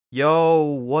Yo,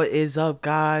 what is up,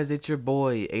 guys? It's your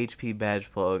boy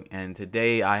HPBADGEPLUG, and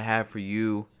today I have for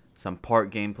you some part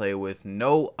gameplay with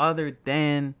no other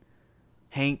than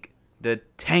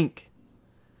Hankdatank.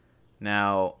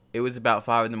 Now, it was about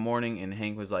 5 in the morning, and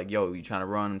Hank was like, "Yo, you trying to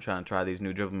run? I'm trying to try these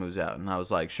new dribble moves out." And I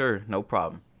was like, "Sure, no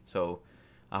problem." So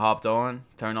I hopped on,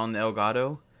 turned on the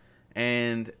Elgato,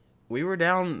 and we were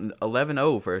down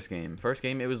 11-0 first game. First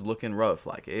game, it was looking rough.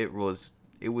 Like it was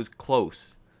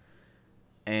close.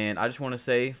 And I just want to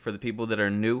say, for the people that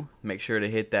are new, make sure to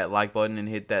hit that like button and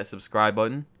hit that subscribe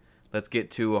button. Let's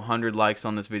get to 100 likes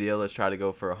on this video. Let's try to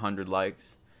go for 100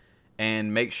 likes.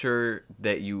 And make sure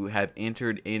that you have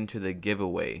entered into the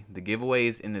giveaway. The giveaway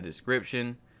is in the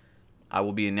description. I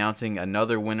will be announcing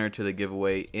another winner to the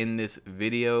giveaway in this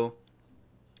video.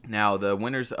 Now, the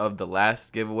winners of the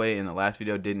last giveaway in the last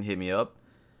video didn't hit me up.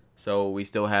 So we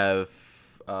still have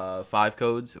 5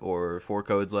 codes or 4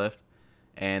 codes left.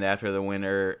 And after the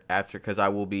winner, because I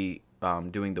will be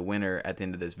doing the winner at the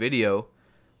end of this video,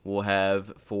 we'll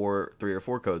have 3 or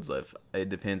 4 codes left. It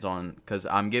depends on, because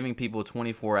I'm giving people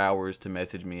 24 hours to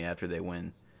message me after they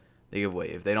win the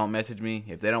giveaway. If they don't message me,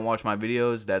 if they don't watch my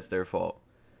videos, that's their fault.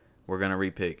 We're going to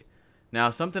repick.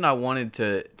 Now, something I wanted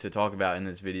to talk about in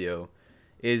this video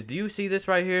is, do you see this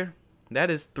right here? That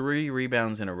is 3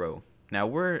 rebounds in a row. Now,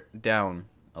 we're down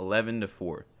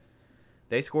 11-4.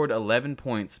 They scored 11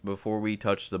 points before we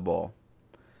touched the ball.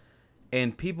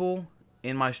 And people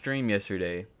in my stream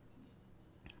yesterday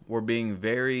were being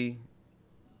very,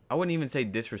 I wouldn't even say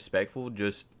disrespectful,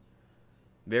 just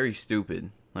very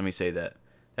stupid. Let me say that.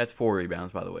 That's 4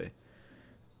 rebounds, by the way.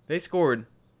 They scored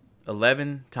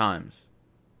 11 times,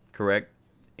 correct,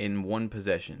 in 1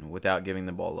 possession without giving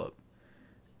the ball up.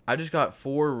 I just got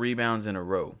 4 rebounds in a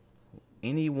row.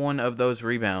 Any one of those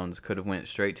rebounds could have went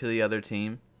straight to the other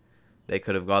team. They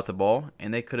could have got the ball,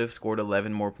 and they could have scored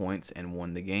 11 more points and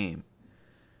won the game.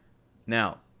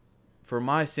 Now, for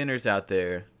my sinners out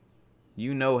there,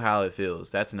 you know how it feels.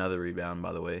 That's another rebound,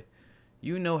 by the way.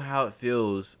 You know how it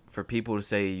feels for people to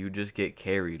say you just get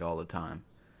carried all the time.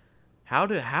 How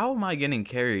am I getting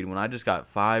carried when I just got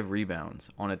 5 rebounds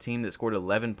on a team that scored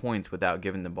 11 points without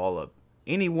giving the ball up?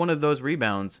 Any one of those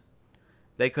rebounds,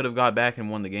 they could have got back and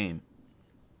won the game.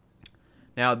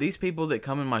 Now, these people that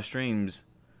come in my streams,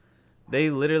 they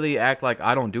literally act like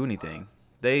I don't do anything.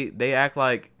 They act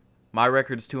like my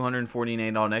record's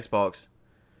 248 on Xbox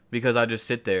because I just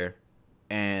sit there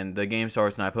and the game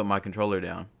starts and I put my controller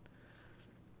down.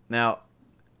 Now,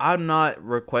 I'm not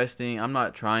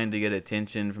trying to get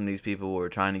attention from these people or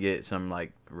trying to get some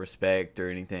like respect or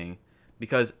anything,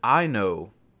 because I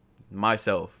know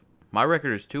myself, my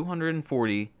record is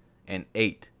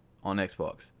 248 on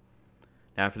Xbox.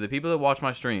 Now, for the people that watch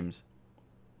my streams,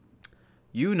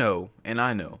 you know, and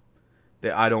I know,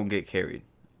 that I don't get carried.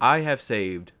 I have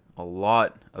saved a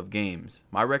lot of games.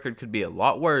 My record could be a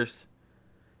lot worse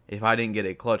if I didn't get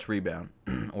a clutch rebound,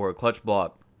 or a clutch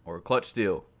block, or a clutch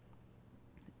steal.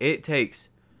 It takes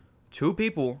 2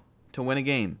 people to win a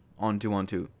game on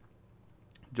 2-on-2.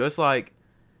 Just like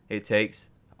it takes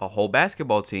a whole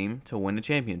basketball team to win a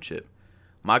championship.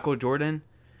 Michael Jordan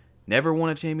never won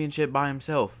a championship by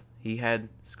himself. He had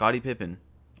Scottie Pippen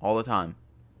all the time.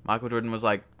 Michael Jordan was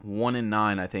like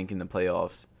 1-9, I think, in the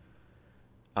playoffs.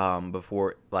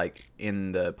 Before, like,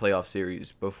 in the playoff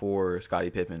series before Scottie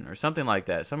Pippen or something like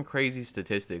that. Some crazy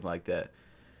statistic like that.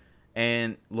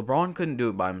 And LeBron couldn't do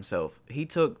it by himself. He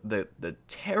took the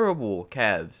terrible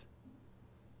Cavs,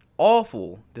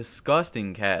 awful,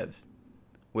 disgusting Cavs,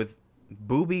 with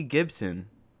Boobie Gibson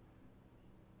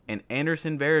and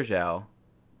Anderson Varejao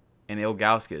and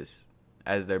Ilgauskas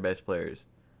as their best players.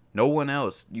 No one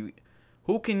else.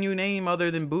 Who can you name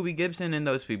other than Boobie Gibson and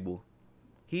those people?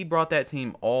 He brought that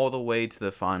team all the way to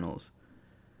the finals.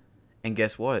 And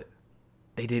guess what?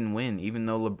 They didn't win, even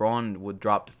though LeBron would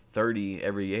drop 30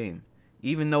 every game.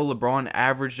 Even though LeBron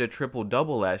averaged a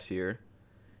triple-double last year,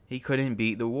 he couldn't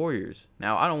beat the Warriors.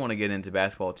 Now, I don't want to get into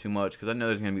basketball too much because I know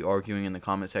there's going to be arguing in the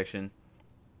comment section.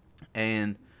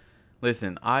 And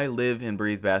listen, I live and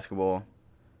breathe basketball.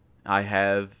 I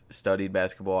have studied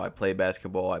basketball. I play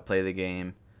basketball. I play the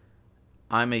game.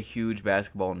 I'm a huge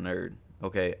basketball nerd.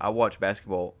 Okay, I watch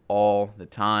basketball all the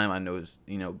time. I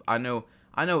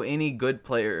know any good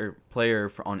player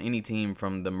on any team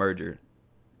from the merger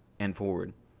and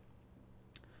forward.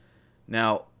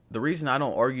 Now, the reason I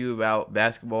don't argue about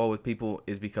basketball with people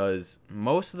is because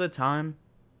most of the time,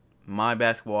 my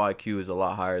basketball IQ is a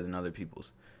lot higher than other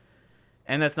people's.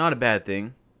 And that's not a bad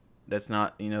thing. That's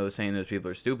not, saying those people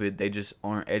are stupid. They just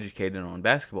aren't educated on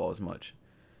basketball as much.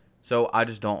 So I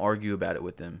just don't argue about it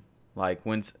with them. Like,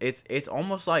 when it's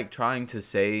almost like trying to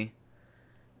say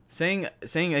saying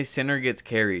a center gets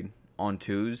carried on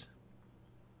twos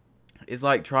is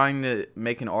like trying to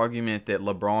make an argument that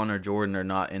LeBron or Jordan are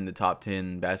not in the top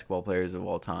 10 basketball players of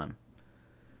all time.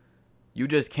 You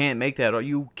just can't make that, or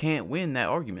you can't win that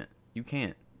argument. You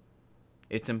can't.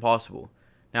 It's impossible.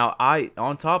 Now,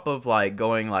 on top of like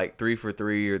going like 3 for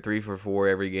 3 or 3 for 4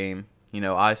 every game, you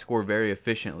know, I score very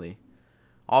efficiently.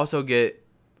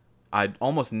 I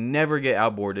almost never get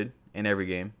outboarded in every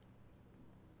game.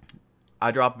 I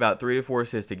drop about 3 to 4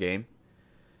 assists a game.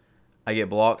 I get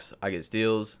blocks. I get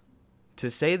steals.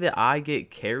 To say that I get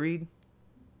carried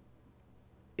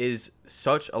is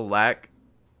such a lack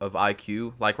of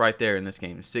IQ. Like right there in this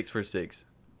game, 6 for 6,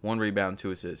 1 rebound,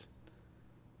 2 assists.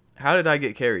 How did I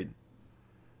get carried?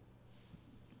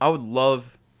 I would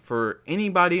love for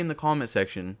anybody in the comment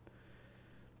section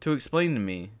to explain to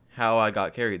me how I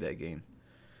got carried that game.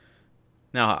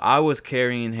 Now, I was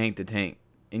carrying Hankdatank.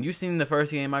 And you seen the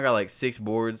first game, I got like 6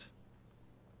 boards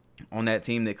on that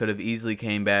team that could have easily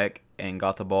came back and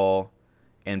got the ball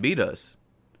and beat us.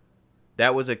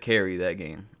 That was a carry that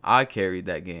game. I carried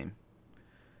that game.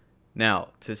 Now,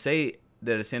 to say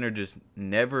that a center just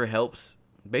never helps,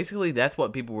 basically that's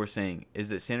what people were saying, is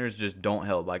that centers just don't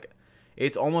help. Like,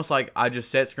 it's almost like I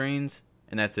just set screens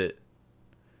and that's it.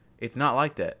 It's not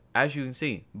like that. As you can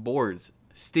see, boards,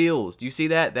 steals. Do you see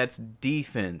that? That's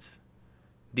defense.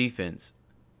 Defense.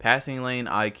 Passing lane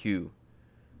IQ.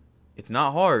 It's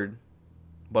not hard,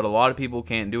 but a lot of people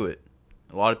can't do it.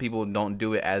 A lot of people don't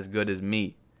do it as good as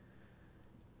me.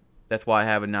 That's why I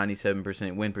have a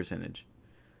 97% win percentage.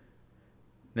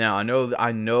 Now,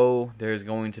 I know there's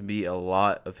going to be a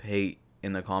lot of hate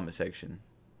in the comment section.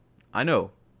 I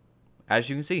know. As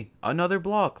you can see, another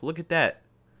block. Look at that.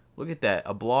 Look at that.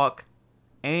 A block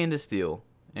and a steal.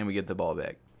 And we get the ball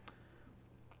back.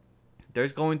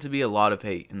 There's going to be a lot of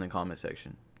hate in the comment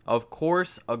section. Of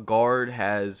course, a guard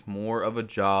has more of a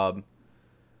job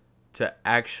to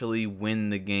actually win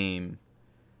the game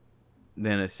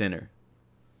than a center.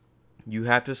 You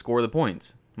have to score the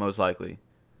points, most likely.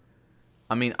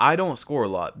 I mean, I don't score a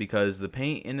lot because the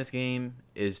paint in this game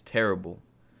is terrible.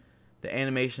 The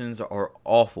animations are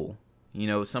awful. You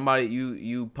know, somebody,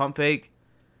 you pump fake,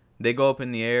 they go up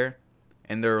in the air,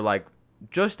 and they're like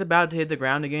just about to hit the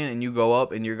ground again, and you go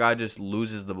up, and your guy just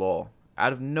loses the ball.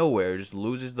 Out of nowhere, just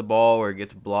loses the ball, or it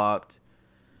gets blocked,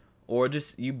 or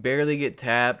just you barely get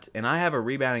tapped. And I have a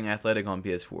rebounding athletic on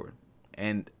PS4,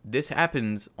 and this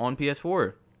happens on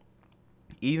PS4.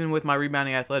 Even with my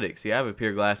rebounding athletics, see, I have a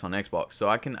pure glass on Xbox, so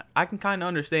I can kind of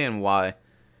understand why,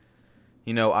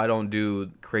 you know, I don't do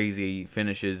crazy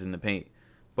finishes in the paint.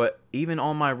 But even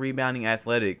on my rebounding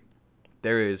athletic,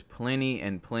 there is plenty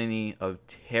and plenty of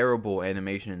terrible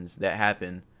animations that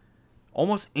happen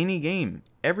almost any game,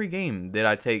 every game that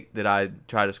I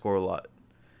try to score a lot.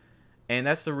 And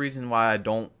that's the reason why I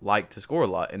don't like to score a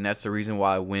lot, and that's the reason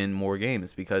why I win more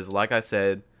games, because like I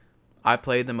said, I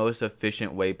play the most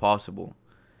efficient way possible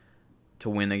to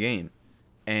win a game.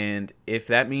 And if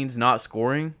that means not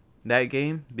scoring that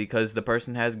game because the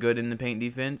person has good in the paint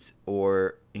defense,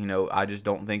 or, you know, I just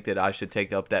don't think that I should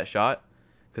take up that shot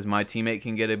because my teammate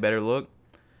can get a better look,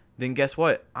 then guess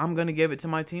what? I'm going to give it to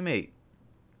my teammate.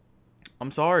 I'm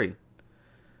sorry.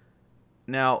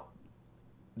 Now,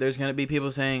 there's going to be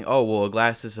people saying, oh, well, a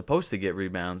glass is supposed to get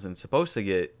rebounds and supposed to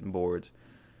get boards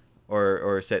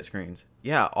or set screens.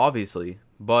 Yeah, obviously.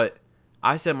 But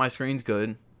I set my screens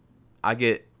good.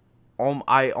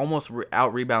 I almost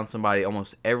out-rebound somebody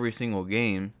almost every single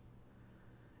game.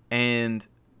 And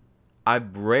I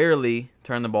rarely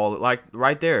turn the ball. Like,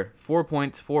 right there. 4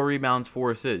 points, 4 rebounds,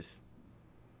 4 assists.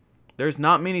 There's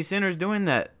not many centers doing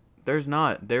that. There's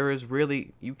not. There is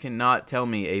really, you cannot tell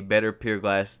me a better pure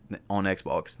glass on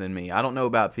Xbox than me. I don't know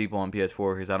about people on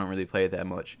PS4 because I don't really play it that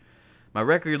much. My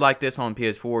record like this on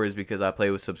PS4 is because I play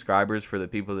with subscribers. For the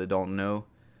people that don't know,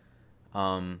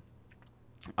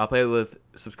 I play with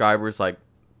subscribers like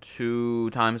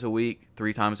 2 times a week,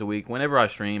 3 times a week. Whenever I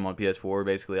stream on PS4,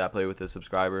 basically I play with a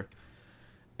subscriber.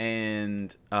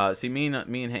 And see, me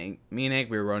and Hank,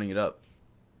 we were running it up.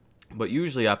 But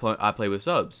usually I play with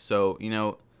subs. So, you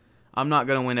know, I'm not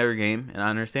going to win every game, and I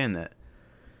understand that.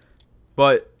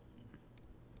 But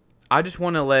I just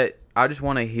want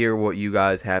to hear what you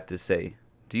guys have to say.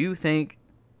 Do you think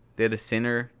that a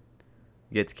center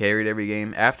gets carried every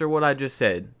game? After what I just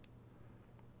said,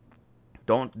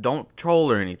 don't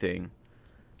troll or anything.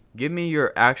 Give me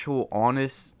your actual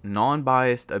honest,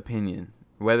 non-biased opinion,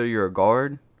 whether you're a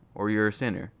guard or you're a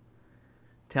center.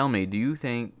 Tell me, do you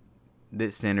think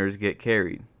that centers get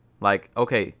carried? Like,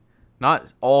 okay,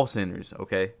 not all centers,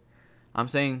 okay? I'm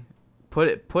saying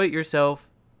put yourself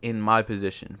in my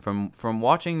position. From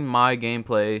watching my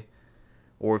gameplay,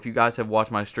 or if you guys have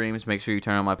watched my streams, make sure you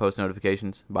turn on my post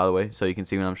notifications, by the way, so you can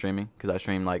see when I'm streaming, because I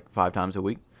stream like 5 times a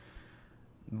week.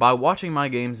 By watching my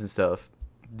games and stuff,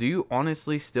 do you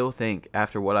honestly still think,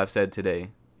 after what I've said today,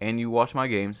 and you watch my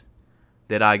games,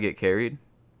 that I get carried?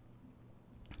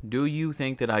 Do you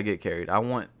think that I get carried? I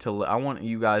want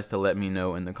you guys to let me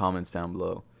know in the comments down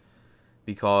below,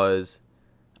 because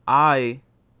I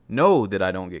know that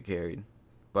I don't get carried,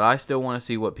 but I still want to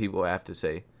see what people have to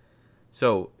say.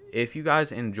 So if you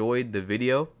guys enjoyed the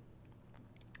video,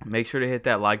 make sure to hit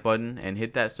that like button and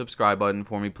hit that subscribe button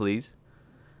for me, please.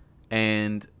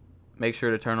 And make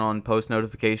sure to turn on post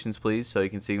notifications, please, so you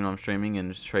can see when I'm streaming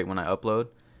and straight when I upload.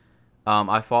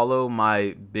 I follow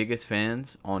my biggest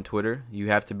fans on Twitter. You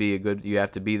have to be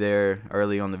there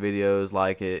early on the videos,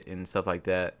 like it and stuff like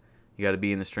that. You got to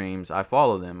be in the streams. I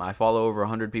follow them. I follow over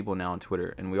 100 people now on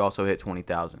Twitter, and we also hit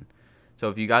 20,000. So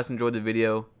if you guys enjoyed the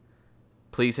video,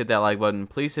 please hit that like button.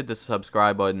 Please hit the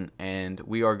subscribe button, and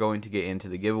we are going to get into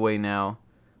the giveaway now.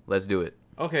 Let's do it.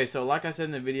 Okay, so like I said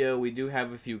in the video, we do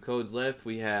have a few codes left.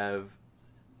 We have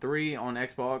 3 on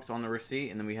Xbox on the receipt,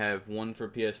 and then we have 1 for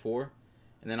PS4.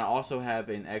 And then I also have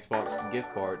an Xbox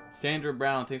gift card. Sandra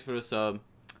Brown, thanks for the sub.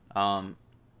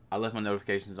 I left my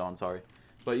notifications on, sorry.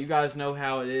 But you guys know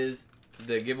how it is.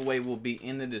 The giveaway will be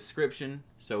in the description,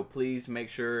 so please make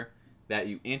sure that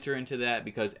you enter into that,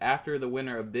 because after the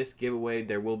winner of this giveaway,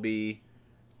 there will be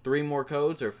 3 more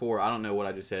codes, or 4. I don't know what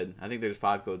I just said. I think there's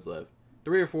 5 codes left.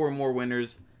 3 or 4 more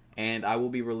winners, and I will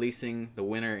be releasing the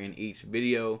winner in each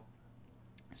video,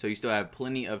 so you still have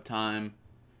plenty of time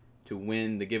to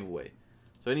win the giveaway.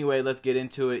 So anyway, let's get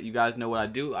into it. You guys know what I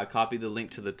do. I copy the link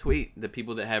to the tweet. The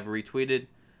people that have retweeted,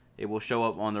 it will show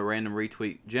up on the random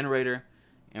retweet generator,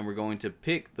 and we're going to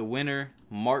pick the winner.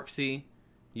 Marksy,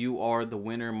 you are the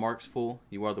winner. Marksful,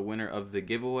 you are the winner of the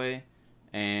giveaway.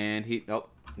 And oh,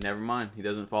 never mind, he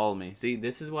doesn't follow me. See,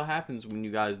 this is what happens when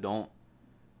you guys don't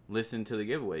listen to the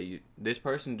giveaway. This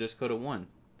person just could have won,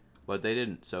 but they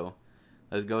didn't. So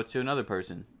let's go to another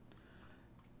person.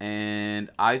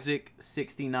 And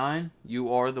Isaac69,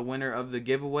 you are the winner of the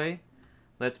giveaway.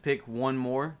 Let's pick one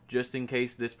more, just in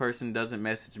case this person doesn't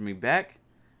message me back.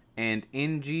 And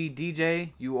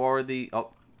NGDJ, you are the...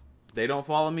 Oh, they don't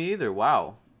follow me either.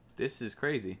 Wow, this is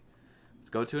crazy. Let's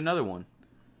go to another one.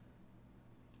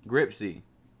 Gripsy.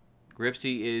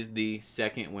 Gripsy is the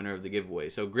second winner of the giveaway.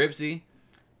 So Gripsy,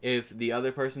 if the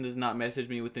other person does not message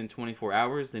me within 24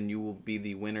 hours, then you will be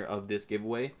the winner of this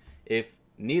giveaway. If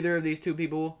neither of these 2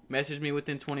 people message me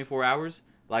within 24 hours,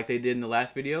 like they did in the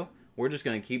last video, we're just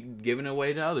going to keep giving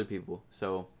away to other people.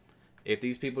 So if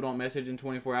these people don't message in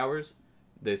 24 hours,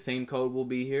 the same code will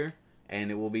be here,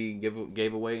 and it will be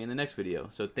gave away in the next video.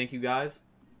 So thank you guys.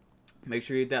 Make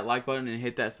sure you hit that like button and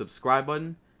hit that subscribe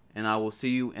button, and I will see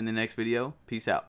you in the next video. Peace out.